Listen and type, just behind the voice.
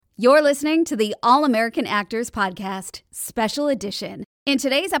You're listening to the All American Actors Podcast, Special Edition. In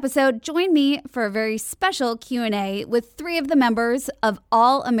today's episode, join me for a very special Q&A with three of the members of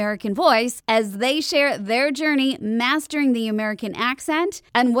All American Voice as they share their journey mastering the American accent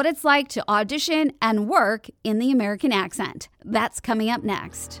and what it's like to audition and work in the American accent. That's coming up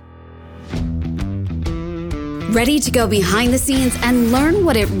next. Ready to go behind the scenes and learn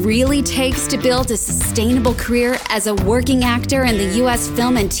what it really takes to build a sustainable career as a working actor in the U.S.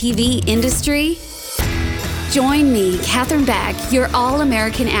 film and TV industry? Join me, Catherine Beck, your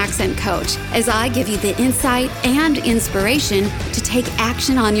All-American Accent Coach, as I give you the insight and inspiration to take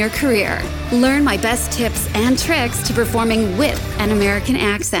action on your career. Learn my best tips and tricks to performing with an American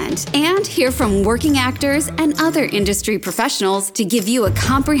accent, and hear from working actors and other industry professionals to give you a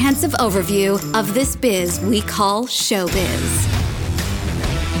comprehensive overview of this biz we call showbiz.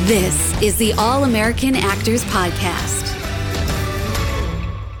 This is the All-American Actors Podcast.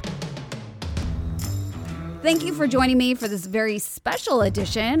 Thank you for joining me for this very special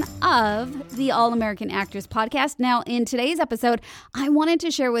edition of the All American Actors Podcast. Now, in today's episode, I wanted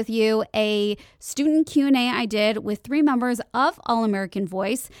to share with you a student Q&A I did with three members of All American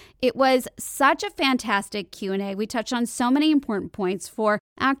Voice. It was such a fantastic Q&A. We touched on so many important points for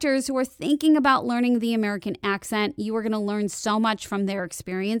actors who are thinking about learning the American accent. You are going to learn so much from their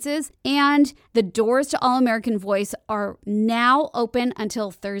experiences. And the doors to All American Voice are now open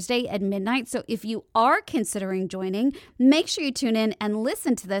until Thursday at midnight. So if you are considering joining, make sure you tune in and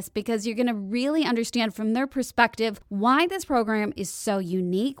listen to this because you're going to really understand from their perspective why this program is so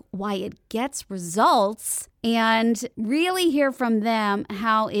unique, why it gets results, and really hear from them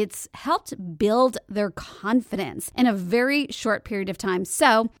how it's helped build their confidence in a very short period of time.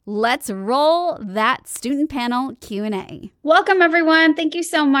 So let's roll that student panel Q&A. Welcome, everyone. Thank you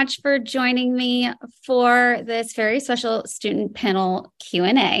so much for joining me for this very special student panel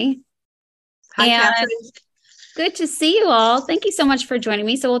Q&A. Hi, Catherine. Good to see you all. Thank you so much for joining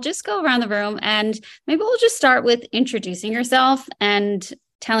me. So we'll just go around the room and maybe we'll just start with introducing yourself and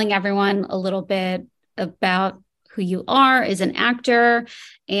telling everyone a little bit about who you are as an actor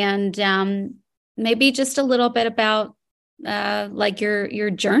and maybe just a little bit about like your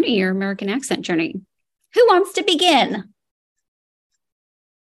journey, your American accent journey. Who wants to begin?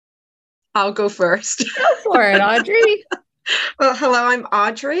 I'll go first. Go for it, Audrey. Well, hello, I'm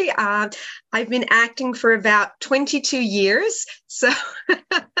Audrey. I've been acting for about 22 years.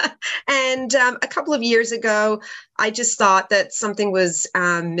 And a couple of years ago, I just thought that something was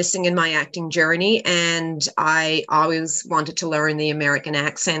missing in my acting journey. And I always wanted to learn the American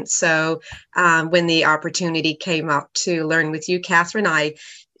accent. So when the opportunity came up to learn with you, Catherine, I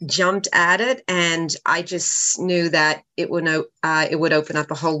jumped at it. And I just knew that it would open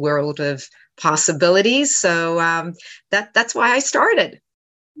up a whole world of possibilities. So that's why I started.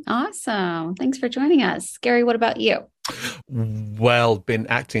 Awesome. Thanks for joining us. Gary, what about you? Well, been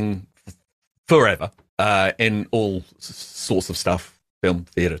acting forever in all sorts of stuff, film,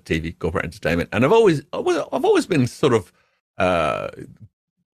 theatre, TV, corporate entertainment. And I've always been sort of found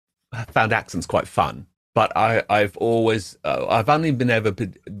accents quite fun. But I've only been able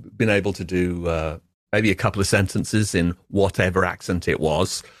to do maybe a couple of sentences in whatever accent it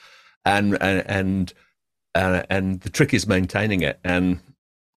was. And the trick is maintaining it. And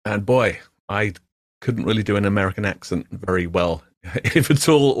boy, I couldn't really do an American accent very well, if at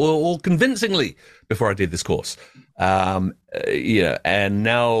all, or convincingly before I did this course. And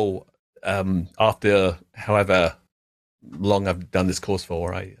now, after however long I've done this course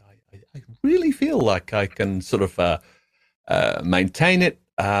for, I really feel like I can sort of maintain it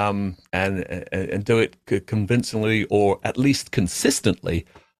and do it convincingly, or at least consistently.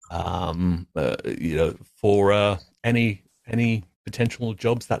 For any potential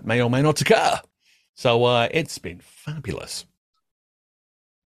jobs that may or may not occur. So it's been fabulous.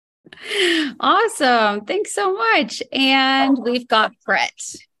 Awesome. Thanks so much. And we've got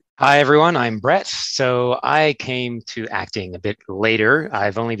Brett. Hi, everyone. I'm Brett. So I came to acting a bit later.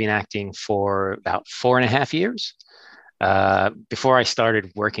 I've only been acting for about 4.5 years. Before I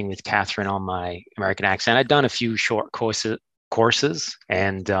started working with Catherine on my American accent, I'd done a few short courses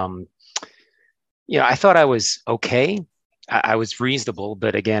and I thought I was okay. I was reasonable,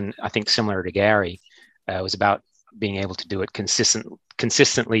 but again, I think similar to Gary, it was about being able to do it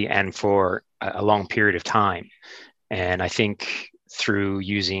consistently and for a long period of time. And I think through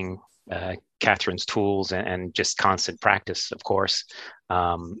using Catherine's tools and just constant practice, of course,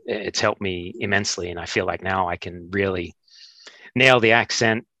 it's helped me immensely. And I feel like now I can really nail the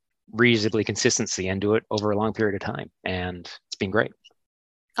accent reasonably consistency and do it over a long period of time. And it's been great.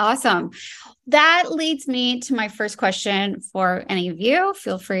 Awesome. That leads me to my first question for any of you.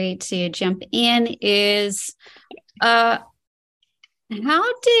 Feel free to jump in. Is how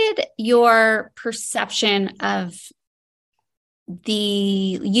did your perception of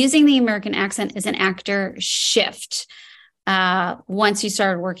using the American accent as an actor shift once you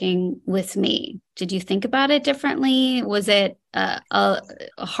started working with me? Did you think about it differently? Was it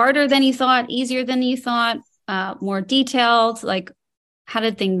harder than you thought, easier than you thought, more detailed? Like, how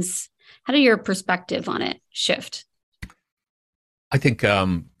did your perspective on it shift? I think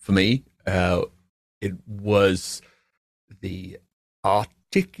for me, it was the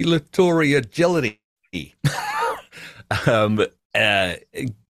articulatory agility.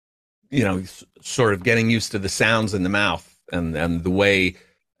 Sort of getting used to the sounds in the mouth and the way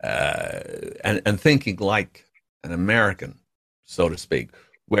and thinking like an American, so to speak.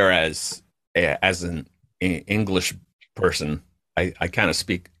 Whereas as an English person, I kind of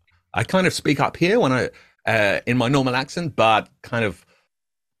speak up here when I in my normal accent, but kind of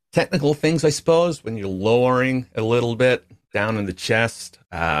technical things, I suppose, when you're lowering a little bit down in the chest,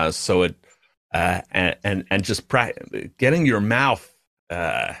 so it and just getting your mouth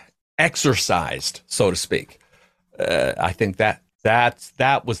exercised, so to speak. I think that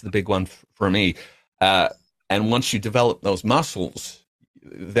was the big one for me. And once you develop those muscles,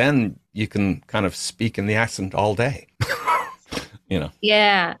 then you can kind of speak in the accent all day.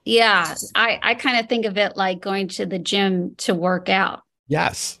 Yeah. I kind of think of it like going to the gym to work out.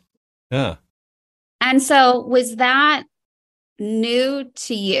 Yes. Yeah. And so was that new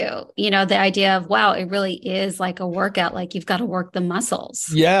to you? The idea of, wow, it really is like a workout, like you've got to work the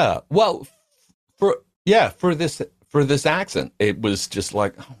muscles. Yeah. Well, for this accent, it was just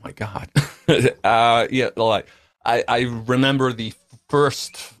like, oh my God. Like I remember the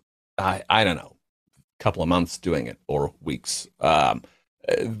first, I don't know, couple of months doing it or weeks. I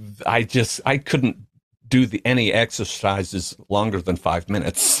couldn't do any exercises longer than 5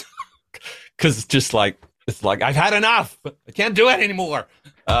 minutes because it's like I've had enough. I can't do it anymore.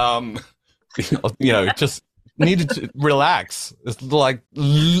 Just needed to relax. It's like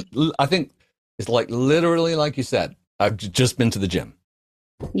I think it's like literally like you said. I've just been to the gym.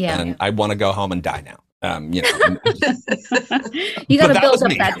 Yeah, and I want to go home and die now. You got to build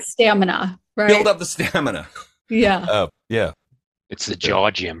up that stamina, right? Build up the stamina. Yeah. Yeah. It's the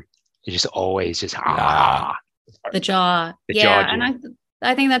jaw, Jim. You just always just the jaw. Jaw, and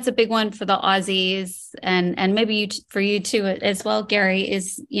I think that's a big one for the Aussies, and maybe for you too as well, Gary.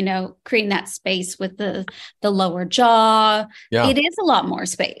 Is creating that space with the lower jaw. Yeah. It is a lot more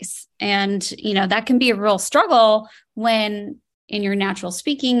space, and that can be a real struggle when in your natural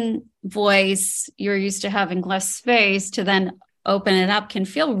speaking voice you're used to having less space to then open it up can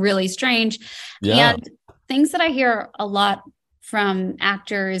feel really strange. Yeah. And things that I hear a lot from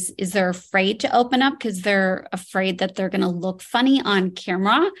actors is they're afraid to open up because they're afraid that they're going to look funny on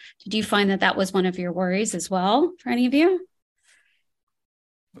camera. Did you find that was one of your worries as well for any of you?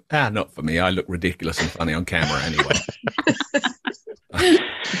 Not for me. I look ridiculous and funny on camera anyway.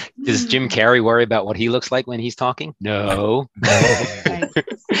 Does Jim Carrey worry about what he looks like when he's talking? No.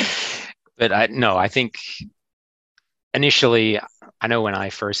 But I think initially, I know when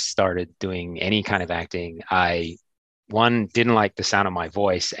I first started doing any kind of acting, I didn't like the sound of my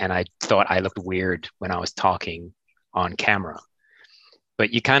voice, and I thought I looked weird when I was talking on camera.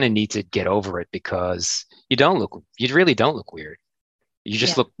 But you kind of need to get over it because you really don't look weird. You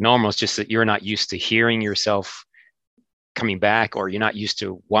just look normal. It's just that you're not used to hearing yourself coming back, or you're not used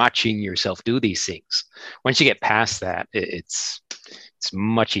to watching yourself do these things. Once you get past that, it's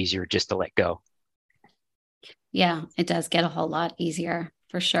much easier just to let go. Yeah, it does get a whole lot easier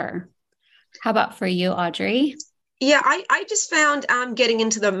for sure. How about for you, Audrey? Yeah, I just found getting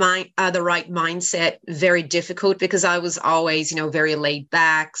into the right mindset very difficult because I was always, very laid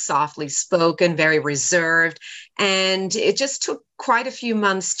back, softly spoken, very reserved. And it just took quite a few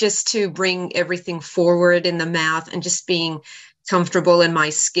months just to bring everything forward in the mouth and just being comfortable in my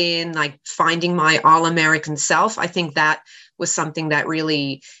skin, like finding my all-American self. I think that was something that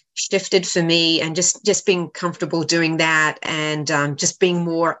really shifted for me, and just being comfortable doing that, and just being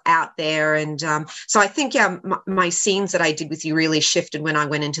more out there. And so I think, my scenes that I did with you really shifted when I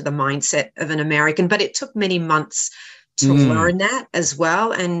went into the mindset of an American, but it took many months to learn that as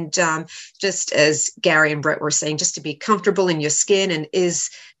well. And just as Gary and Brett were saying, just to be comfortable in your skin, and is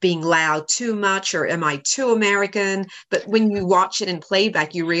being loud too much, or am I too American? But when you watch it in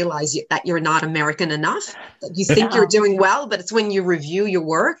playback, you realize that you're not American enough. That you think you're doing well, but it's when you review your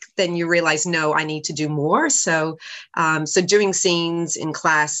work, then you realize, no, I need to do more. So, so doing scenes in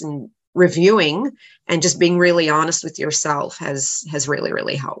class and reviewing, and just being really honest with yourself has really,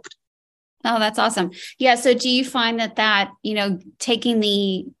 really helped. Oh, that's awesome. Yeah. So do you find that, taking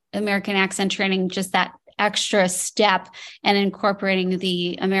the American accent training, just that extra step and incorporating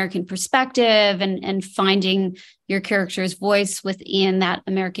the American perspective and finding your character's voice within that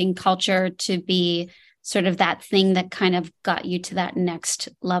American culture to be sort of that thing that kind of got you to that next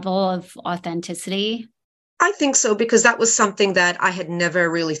level of authenticity? I think so, because that was something that I had never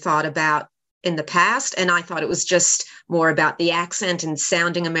really thought about in the past. And I thought it was just more about the accent and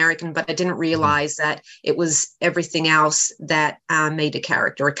sounding American, but I didn't realize that it was everything else that made a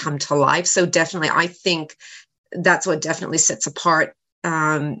character come to life. So definitely, I think that's what definitely sets apart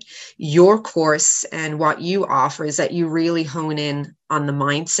your course and what you offer, is that you really hone in on the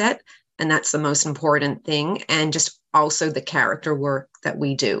mindset. And that's the most important thing. And just also the character work that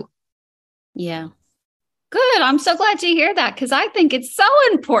we do. Yeah. Good. I'm so glad to hear that, because I think it's so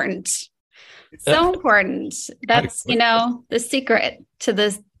important. So important. That's, the secret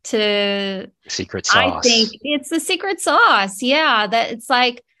to secret sauce. I think it's the secret sauce. Yeah. That it's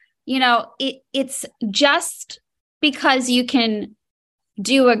like, it's just because you can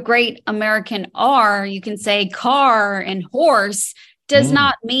do a great American R, you can say car and horse, does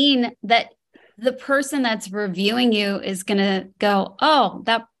not mean that the person that's reviewing you is going to go, oh,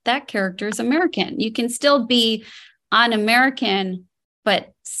 that character is American. You can still be un-American,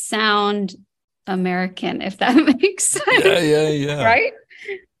 but sound American, if that makes sense. Yeah. Right?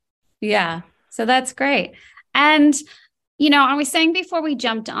 Yeah. So that's great. And, I was saying before we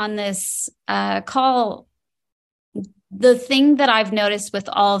jumped on this call, the thing that I've noticed with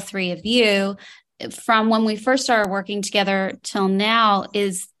all three of you from when we first started working together till now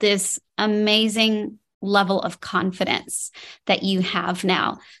is this amazing level of confidence that you have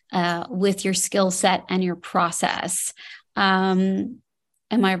now with your skill set and your process. Am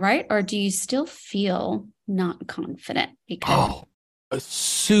I right? Or do you still feel not confident? Because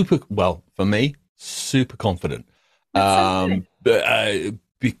for me, super confident. So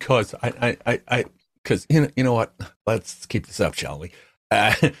because because you know what? Let's keep this up, shall we?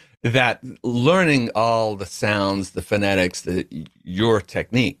 That learning all the sounds, the phonetics, your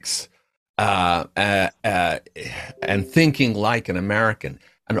techniques, and thinking like an American,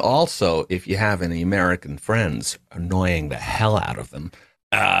 and also if you have any American friends, annoying the hell out of them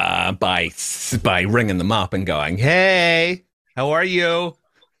by ringing them up and going, "Hey, how are you?"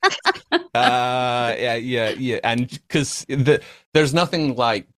 Yeah, and because there's nothing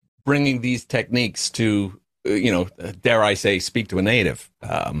like bringing these techniques to, dare I say, speak to a native,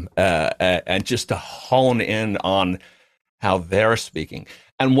 and just to hone in on how they're speaking.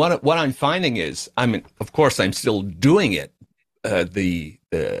 And what I'm finding is, of course, I'm still doing it, the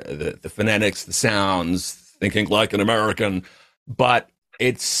phonetics, the sounds, thinking like an American, but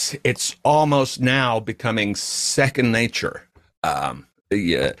it's almost now becoming second nature.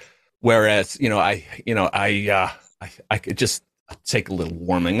 Whereas, I could just take a little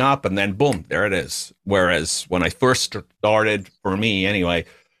warming up and then boom, there it is. Whereas when I first started, for me anyway,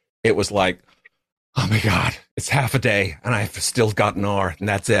 it was like, oh my God, it's half a day and I've still got an R and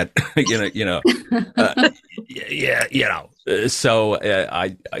that's it. So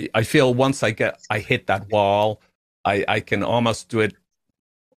I feel once I hit that wall, I can almost do it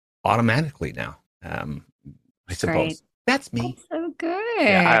automatically now. I suppose. Great. That's me. That's so good.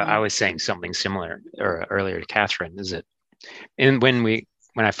 Yeah, I was saying something similar earlier to Catherine. Is it? And when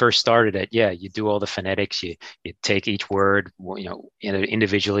I first started it, you do all the phonetics. You take each word,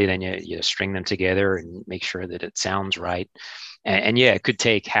 individually, then you string them together and make sure that it sounds right. And it could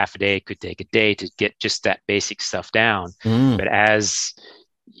take half a day, it could take a day to get just that basic stuff down. But as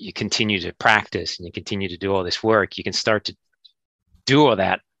you continue to practice and you continue to do all this work, you can start to do all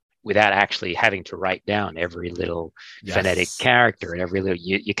that without actually having to write down every little phonetic character and every little,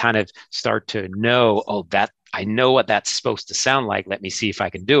 you kind of start to know, that I know what that's supposed to sound like. Let me see if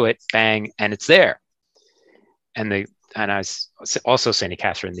I can do it. Bang. And it's there. And I was also saying to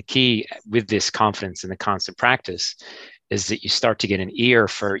Catherine, the key with this confidence and the constant practice is that you start to get an ear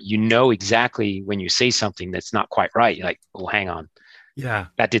for, exactly when you say something that's not quite right. You're like, oh, hang on. Yeah.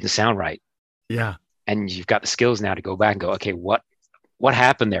 That didn't sound right. Yeah. And you've got the skills now to go back and go, okay, what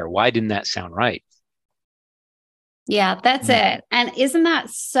happened there? Why didn't that sound right? Yeah, that's it. And isn't that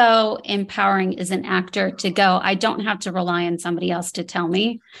so empowering as an actor to go, I don't have to rely on somebody else to tell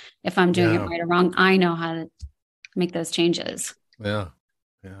me if I'm doing it right or wrong. I know how to make those changes. Yeah.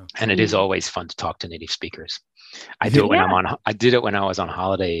 And it is always fun to talk to native speakers. I did it when I was on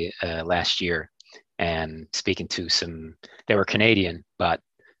holiday last year and speaking to they were Canadian, but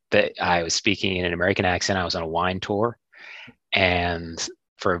I was speaking in an American accent. I was on a wine tour. And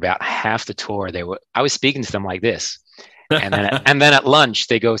for about half the tour, I was speaking to them like this. And then at lunch,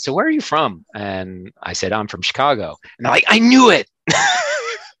 they go, "So where are you from?" And I said, "I'm from Chicago." And they're like, "I knew it."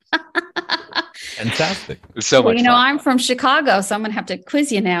 Fantastic. So much fun. I'm from Chicago, so I'm going to have to quiz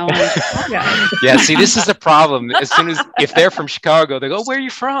you now on Chicago. Yeah, see, this is the problem. As soon as, if they're from Chicago, they go, "Where are you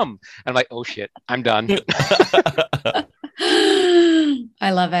from?" And I'm like, "Oh shit, I'm done."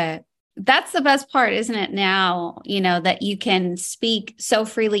 I love it. That's the best part, isn't it? Now, that you can speak so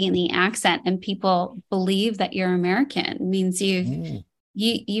freely in the accent and people believe that you're American. It means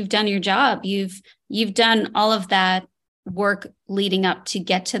you've done your job. You've done all of that work leading up to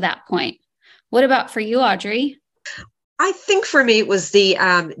get to that point. What about for you, Audrey? I think for me, it was the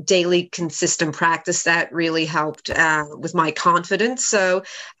daily consistent practice that really helped with my confidence. So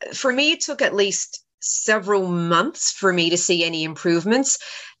for me, it took at least several months for me to see any improvements.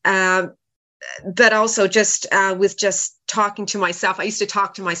 But also just with just talking to myself, I used to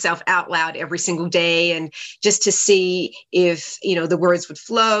talk to myself out loud every single day, and just to see if, the words would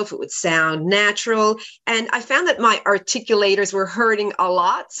flow, if it would sound natural. And I found that my articulators were hurting a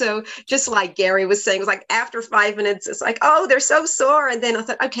lot. So just like Gary was saying, it was like after 5 minutes, it's like, oh, they're so sore. And then I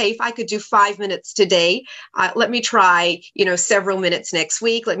thought, okay, if I could do 5 minutes today, let me try, several minutes next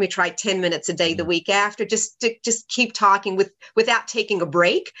week. Let me try 10 minutes a day the week after, just keep talking without taking a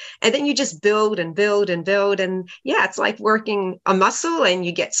break. And then you just build and build and build. And yeah, it's like working a muscle, and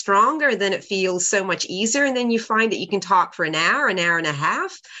you get stronger, then it feels so much easier. And then you find that you can talk for an hour and a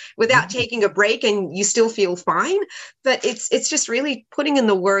half without taking a break, and you still feel fine. But it's just really putting in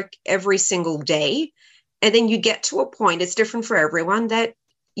the work every single day. And then you get to a point, it's different for everyone, that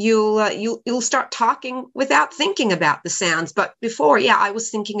you'll start talking without thinking about the sounds. But before, I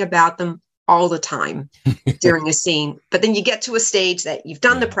was thinking about them all the time during a scene. But then you get to a stage that you've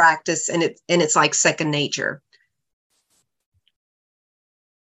done the practice, and it's like second nature.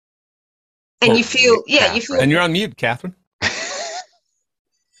 And you feel, you feel. And you're on mute, Catherine.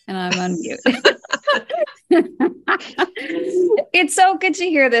 And I'm on mute. It's so good to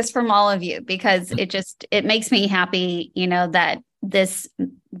hear this from all of you, because it makes me happy, that this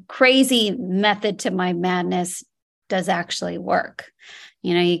crazy method to my madness does actually work.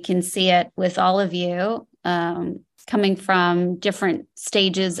 You can see it with all of you, coming from different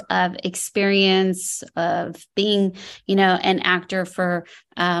stages of experience of being, an actor for,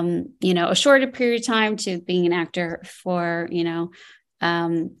 a shorter period of time, to being an actor for,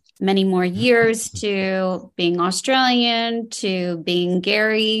 many more years, to being Australian, to being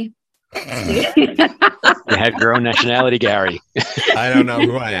Gary. You have your own nationality, Gary. I don't know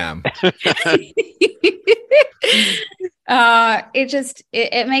who I am.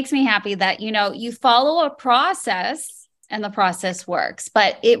 It makes me happy that, you follow a process and the process works,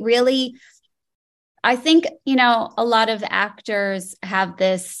 but it really, I think, a lot of actors have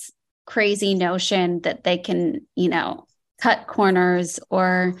this crazy notion that they can, cut corners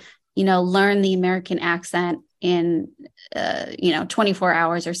or, learn the American accent in, 24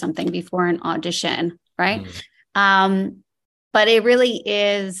 hours or something before an audition. Right. But it really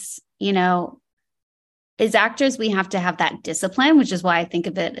is, as actors, we have to have that discipline, which is why I think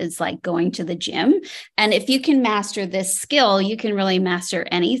of it as like going to the gym. And if you can master this skill, you can really master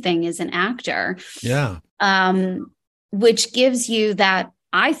anything as an actor. Yeah. Which gives you that,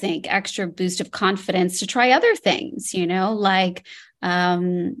 I think, extra boost of confidence to try other things, like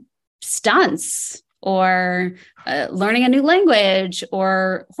stunts, or learning a new language,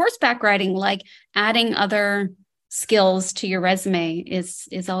 or horseback riding. Like adding other skills to your resume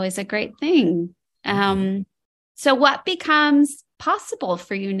is always a great thing. So what becomes possible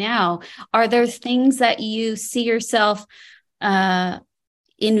for you now? Are there things that you see yourself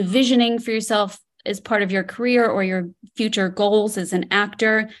envisioning for yourself as part of your career or your future goals as an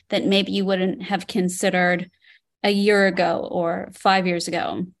actor that maybe you wouldn't have considered a year ago, or 5 years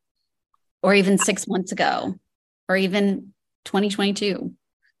ago, or even 6 months ago, or even 2022?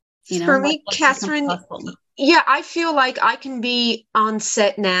 For me, Catherine, I feel like I can be on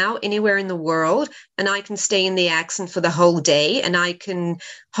set now anywhere in the world, and I can stay in the accent for the whole day, and I can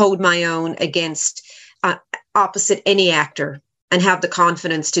hold my own against opposite any actor and have the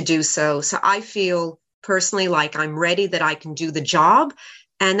confidence to do so. So I feel personally like I'm ready, that I can do the job.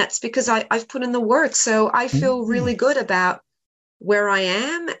 And that's because I've put in the work. So I feel really good about where I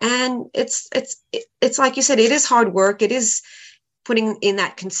am. And it's like you said, it is hard work. It is putting in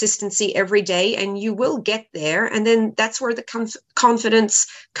that consistency every day, and you will get there. And then that's where the confidence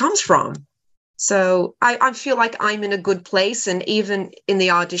comes from. So I feel like I'm in a good place, and even in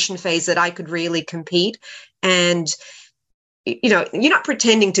the audition phase, that I could really compete. And you're not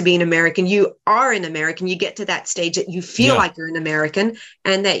pretending to be an American. You are an American. You get to that stage that you feel like you're an American,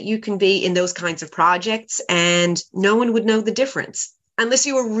 and that you can be in those kinds of projects and no one would know the difference unless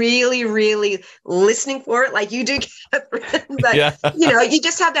you were really, really listening for it like you do, Catherine. But, you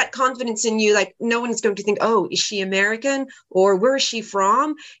just have that confidence in you. Like no one's going to think, oh, is she American or where is she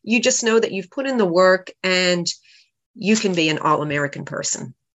from? You just know that you've put in the work and you can be an all-American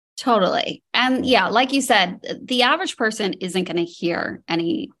person. Totally. And yeah, like you said, the average person isn't going to hear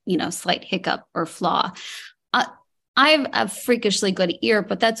any, slight hiccup or flaw. I have a freakishly good ear,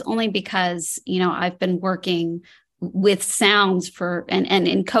 but that's only because, I've been working with sounds and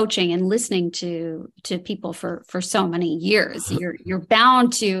in coaching and listening to people for so many years. You're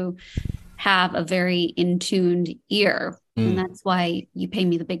bound to have a very in-tuned ear. And that's why you pay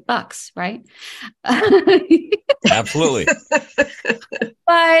me the big bucks, right? Absolutely.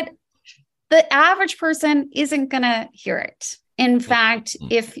 But the average person isn't going to hear it. In fact,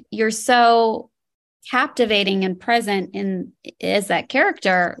 if you're so captivating and present as that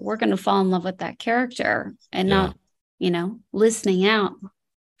character, we're going to fall in love with that character and not, listening out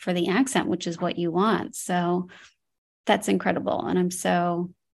for the accent, which is what you want. So that's incredible. And I'm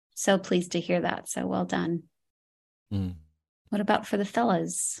so pleased to hear that. So well done. What about for the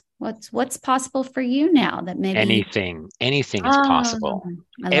fellas? What's possible for you now that maybe anything is possible.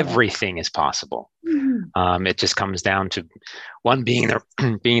 Everything is possible. It just comes down to one, being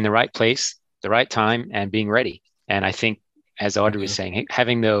in the right place, the right time, and being ready. And I think, as Audrey was saying,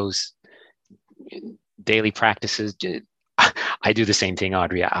 having those daily practices. I do the same thing,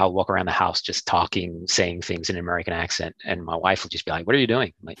 Audrey. I'll walk around the house just talking, saying things in an American accent, and my wife will just be like, "What are you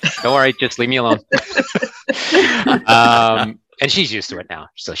doing?" I'm like, "Don't worry, just leave me alone." And she's used to it now,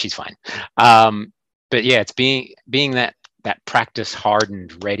 so she's fine. But yeah, it's being that practice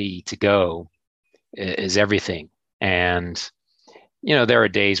hardened, ready to go is everything. And there are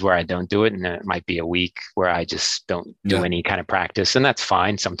days where I don't do it, and it might be a week where I just don't do any kind of practice, and that's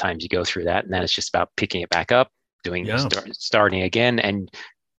fine. Sometimes you go through that, and then it's just about picking it back up, starting again. And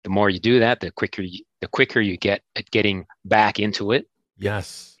the more you do that, the quicker you get at getting back into it.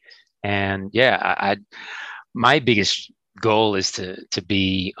 Yes. And my biggest goal is to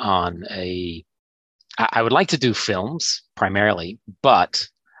be on I would like to do films primarily, but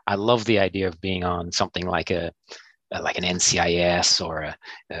I love the idea of being on something like an NCIS or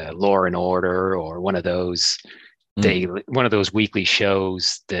a Law and Order, or one of those weekly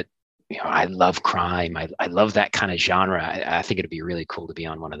shows that, I love crime. I love that kind of genre. I think it'd be really cool to be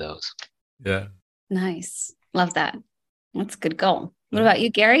on one of those. Yeah. Nice. Love that. That's a good goal. What about you,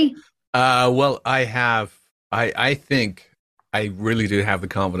 Gary? Well, I think I really do have the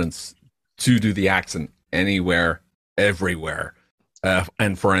confidence to do the accent anywhere, everywhere,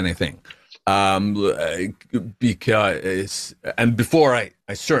 and for anything. Because, and before I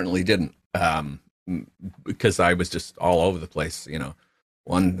certainly didn't, because I was just all over the place,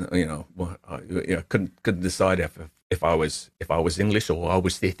 couldn't decide if I was English, or I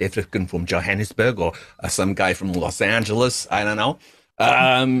was South African from Johannesburg, or some guy from Los Angeles. I don't know.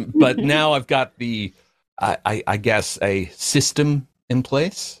 But now I've got I guess a system in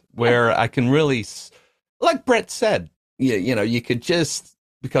place where I can really, like Brett said, you could just,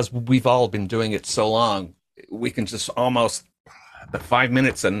 because we've all been doing it so long, we can just almost 5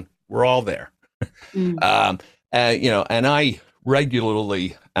 minutes and we're all there. And I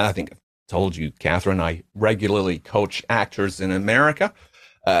regularly, and I think I've told you, Catherine, I regularly coach actors in America,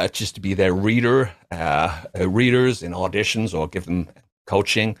 just to be their readers in auditions, or give them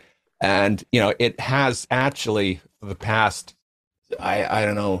coaching. And, it has actually, for the past, I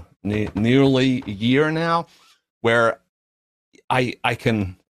don't know, nearly a year now, where I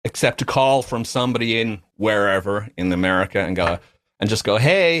can accept a call from somebody in wherever in America and just go,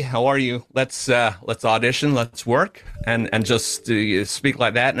 "Hey, how are you? Let's audition, let's work," and just speak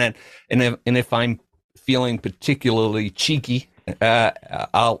like that. And if I'm feeling particularly cheeky,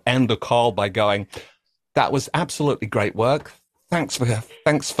 I'll end the call by going, "That was absolutely great work. Thanks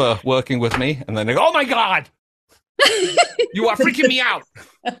for working with me." And then they go, "Oh my God, you are freaking me out."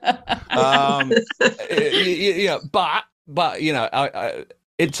 But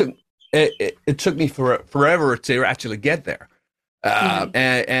it took me forever to actually get there.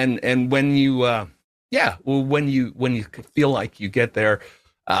 And when you when you feel like you get there,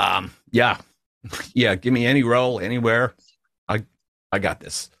 give me any role anywhere. I got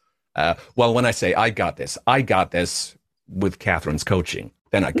this. Well, when I say I got this with Catherine's coaching,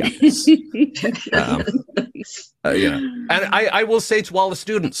 then I got this. And I will say to all the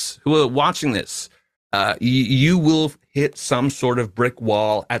students who are watching this, you will hit some sort of brick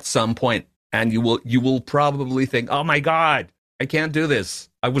wall at some point, and you will probably think, "Oh my God, I can't do this.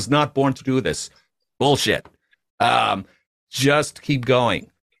 I was not born to do this. Bullshit. Just keep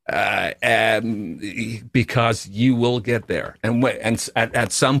going. Because you will get there, and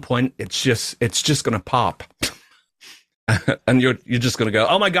at some point it's just going to pop, and you're just going to go,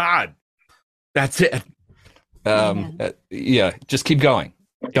 oh my God, that's it. Just keep going.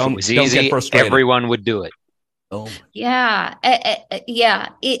 Don't get frustrated. Everyone would do it. Oh yeah,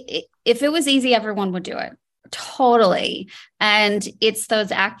 if it was easy, everyone would do it. Totally. And it's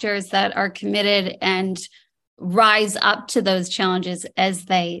those actors that are committed and rise up to those challenges as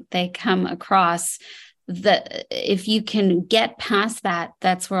they come across. If you can get past that,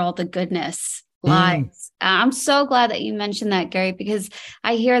 that's where all the goodness lies. I'm so glad that you mentioned that, Gary, because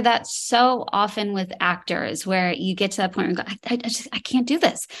I hear that so often with actors, where you get to that point and go, I can't do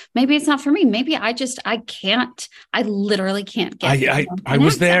this. Maybe it's not for me. Maybe I literally can't get I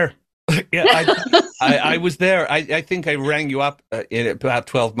was there. Yeah, I was there. I think I rang you up in about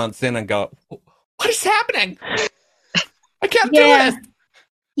 12 months in and go, what is happening? I can't do it.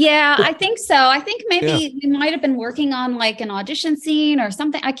 Yeah, I think so. I think maybe we might have been working on like an audition scene or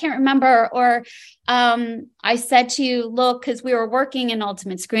something. I can't remember. Or I said to you, look, because we were working in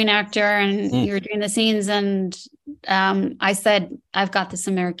Ultimate Screen Actor and you were doing the scenes. And I said, I've got this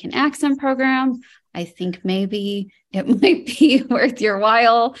American accent program. I think maybe it might be worth your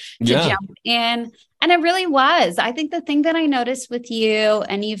while to jump in. And it really was. I think the thing that I noticed with you,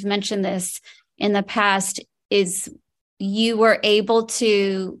 and you've mentioned this in the past, is you were able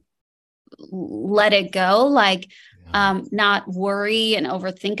to let it go, not worry and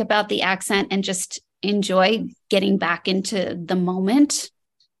overthink about the accent and just enjoy getting back into the moment.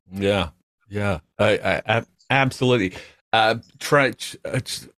 Yeah. I absolutely.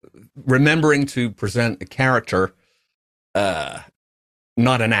 Remembering to present a character, not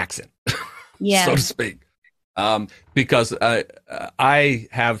an accent, so to speak. Because I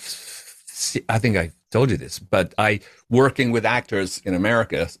think I told you this, but working with actors in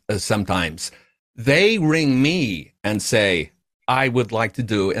America, sometimes they ring me and say, I would like to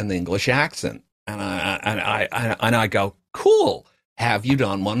do an English accent. And I go, cool. Have you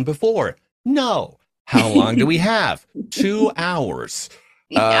done one before? No. How long do we have? 2 hours.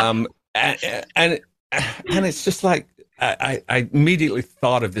 And it's just like, I immediately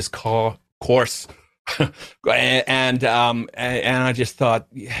thought of this course. and I just thought,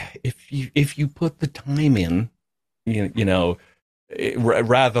 if you put the time in,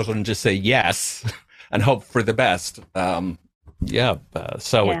 rather than just say yes and hope for the best,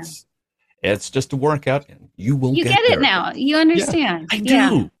 it's just a workout, and you will. You get it now. You understand. I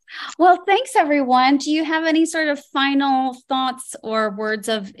do. Well, thanks, everyone. Do you have any sort of final thoughts or words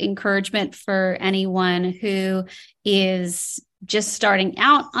of encouragement for anyone who is just starting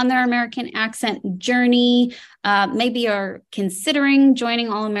out on their American accent journey, maybe are considering joining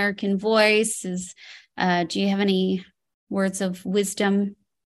All American Voice? Do you have any words of wisdom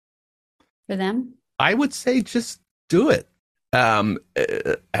for them? I would say just do it.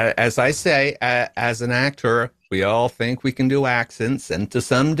 As I say, as an actor, we all think we can do accents, and to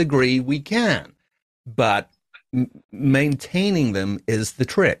some degree we can, but maintaining them is the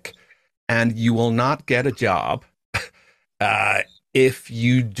trick. And you will not get a job if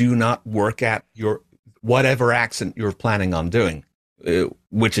you do not work at your whatever accent you're planning on doing,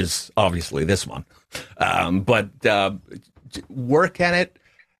 which is obviously this one. But work at it.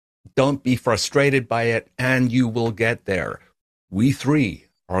 Don't be frustrated by it, and you will get there. We three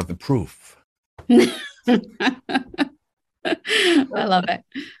are the proof. I love it.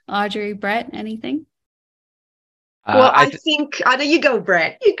 Audrey, Brett, anything? Well, I think, you go,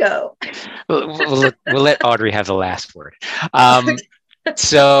 Brett. You go. We'll let Audrey have the last word.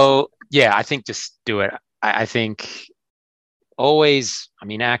 So, yeah, I think just do it. I think always,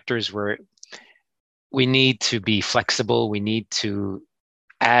 actors, we need to be flexible. We need to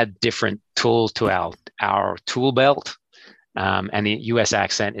add different tools to our tool belt. And the U.S.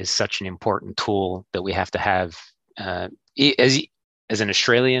 accent is such an important tool that we have to have. As an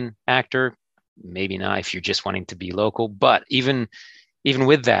Australian actor, maybe not if you're just wanting to be local, but even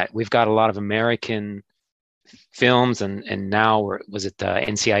with that, we've got a lot of American films, and now was it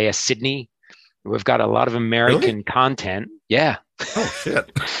NCIS Sydney? We've got a lot of American content. Yeah. Oh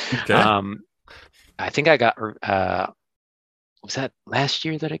shit. Okay. I think I got. Was that last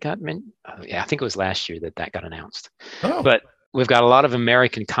year that it got yeah, I think it was last year that got announced. Oh. But we've got a lot of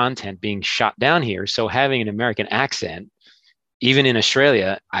American content being shot down here, so having an American accent, even in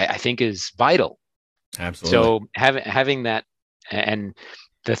Australia, I think is vital. Absolutely. So having that, and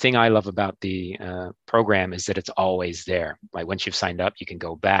the thing I love about the program is that it's always there. Like once you've signed up, you can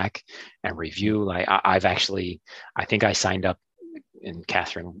go back and review. Like I think I signed up and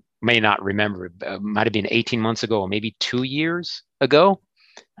Catherine may not remember, might have been 18 months ago or maybe 2 years ago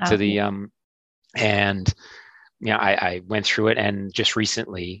to the, and I went through it, and just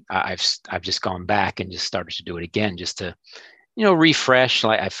recently I've just gone back and just started to do it again, just to, refresh.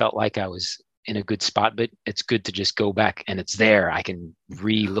 Like I felt like I was in a good spot, but it's good to just go back and it's there. I can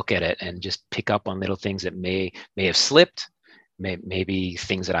re-look at it and just pick up on little things that may have slipped, maybe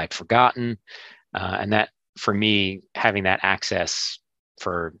things that I'd forgotten. And that, for me, having that access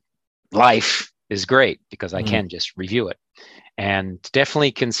for life is great because I can just review it. And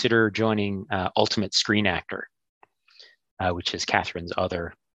definitely consider joining Ultimate Screen Actor, which is Catherine's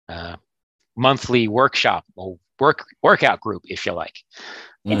other monthly workshop or workout group, if you like.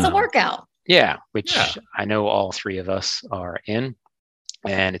 It's a workout. Yeah, which I know all three of us are in,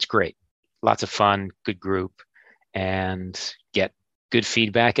 and it's great. Lots of fun, good group, and get good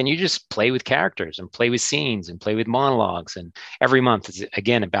feedback. And you just play with characters and play with scenes and play with monologues. And every month is,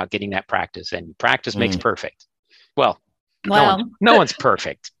 again, about getting that practice. And practice makes perfect. Well, no one's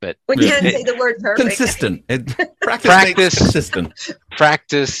perfect, but we can't say the word perfect. Consistent. Practice consistent.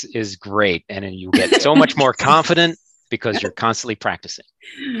 Practice is great, and then you get so much more confident because you're constantly practicing.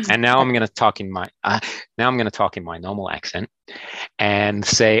 And now I'm going to talk in my normal accent and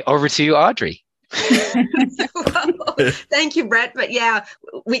say, over to you, Audrey. Well, thank you, Brett. But yeah,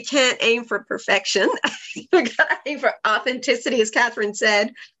 we can't aim for perfection. We got to aim for authenticity, as Catherine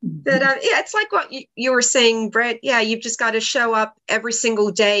said. But it's like what you were saying, Brett. Yeah, you've just got to show up every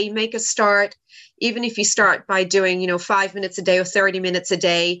single day, make a start, even if you start by doing, 5 minutes a day or 30 minutes a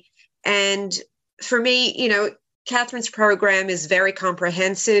day. And for me, Catherine's program is very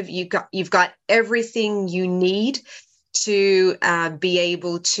comprehensive. You've got everything you need to be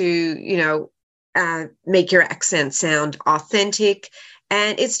able to, make your accent sound authentic.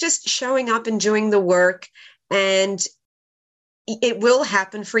 And it's just showing up and doing the work, and it will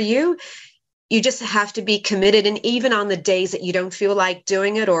happen for you. You just have to be committed. And even on the days that you don't feel like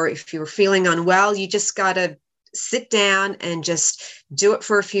doing it, or if you're feeling unwell, you just got to sit down and just do it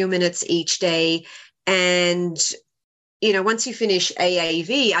for a few minutes each day. And, once you finish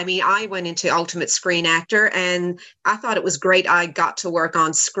AAV, I went into Ultimate Screen Actor, and I thought it was great. I got to work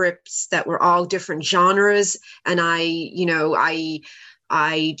on scripts that were all different genres. And I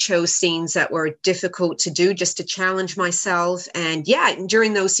chose scenes that were difficult to do just to challenge myself. And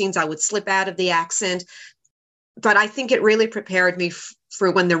during those scenes, I would slip out of the accent. But I think it really prepared me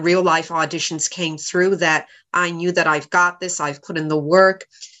for when the real life auditions came through, that I knew that I've got this, I've put in the work.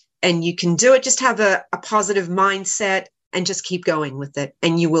 And you can do it. Just have a positive mindset and just keep going with it,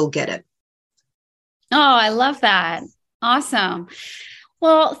 and you will get it. Oh, I love that. Awesome.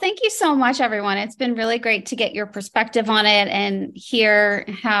 Well, thank you so much, everyone. It's been really great to get your perspective on it and hear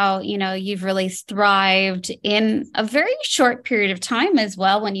how, you've really thrived in a very short period of time as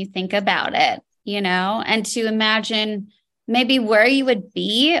well, when you think about it, and to imagine maybe where you would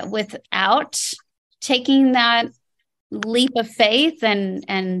be without taking that leap of faith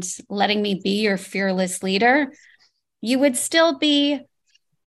and letting me be your fearless leader. You would still be,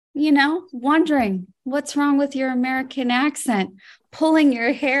 wondering what's wrong with your American accent, pulling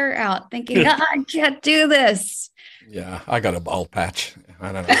your hair out, thinking, I can't do this. Yeah, I got a bald patch.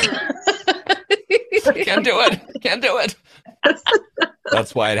 I don't know. Can't do it.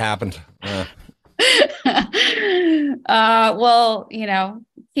 That's why it happened. Well,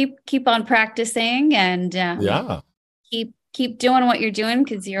 keep on practicing and keep doing what you're doing,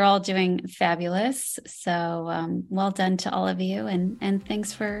 because you're all doing fabulous. So well done to all of you. And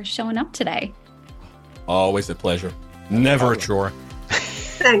thanks for showing up today. Always a pleasure. Never a chore.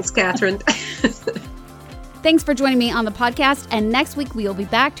 Thanks, Catherine. Thanks for joining me on the podcast. And next week, we will be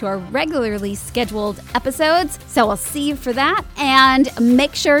back to our regularly scheduled episodes. So I'll see you for that. And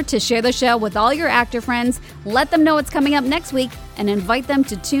make sure to share the show with all your actor friends. Let them know what's coming up next week and invite them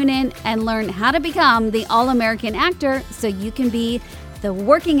to tune in and learn how to become the all-American actor so you can be the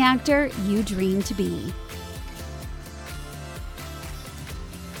working actor you dream to be.